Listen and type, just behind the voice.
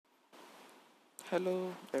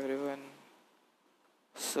Hello everyone.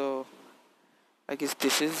 So I guess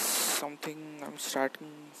this is something I'm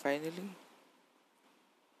starting finally.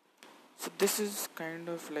 So this is kind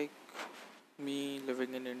of like me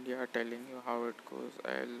living in India telling you how it goes.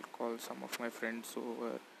 I'll call some of my friends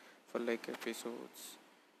over for like episodes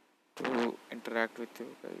to interact with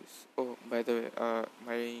you guys. Oh, by the way,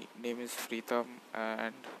 my name is Freetam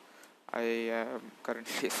and I am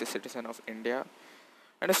currently a citizen of India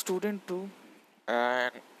and a student too.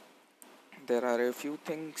 And there are a few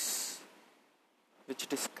things which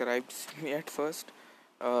describes me at first.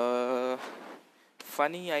 Uh,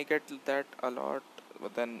 Funny, I get that a lot,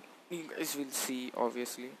 but then you guys will see,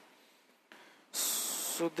 obviously.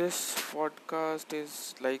 So, this podcast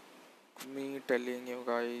is like me telling you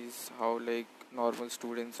guys how, like, normal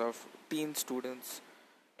students of teen students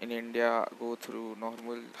in India go through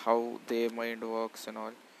normal, how their mind works and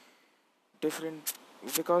all. Different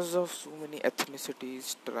because of so many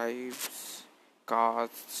ethnicities, tribes,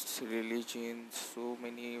 castes, religions, so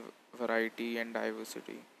many variety and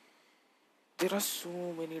diversity. There are so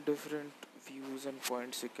many different views and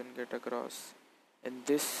points you can get across. And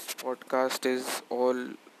this podcast is all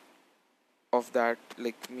of that,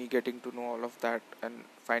 like me getting to know all of that, and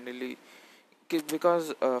finally,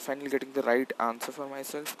 because finally getting the right answer for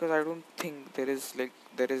myself. Because I don't think there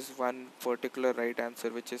is one particular right answer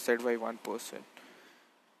which is said by one person.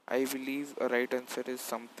 I believe a right answer is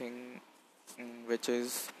something which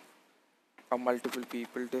is a multiple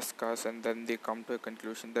people discuss and then they come to a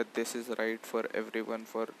conclusion that this is right for everyone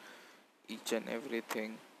for each and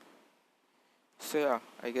everything. So yeah,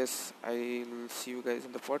 I guess I'll see you guys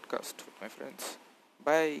in the podcast with my friends.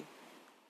 Bye.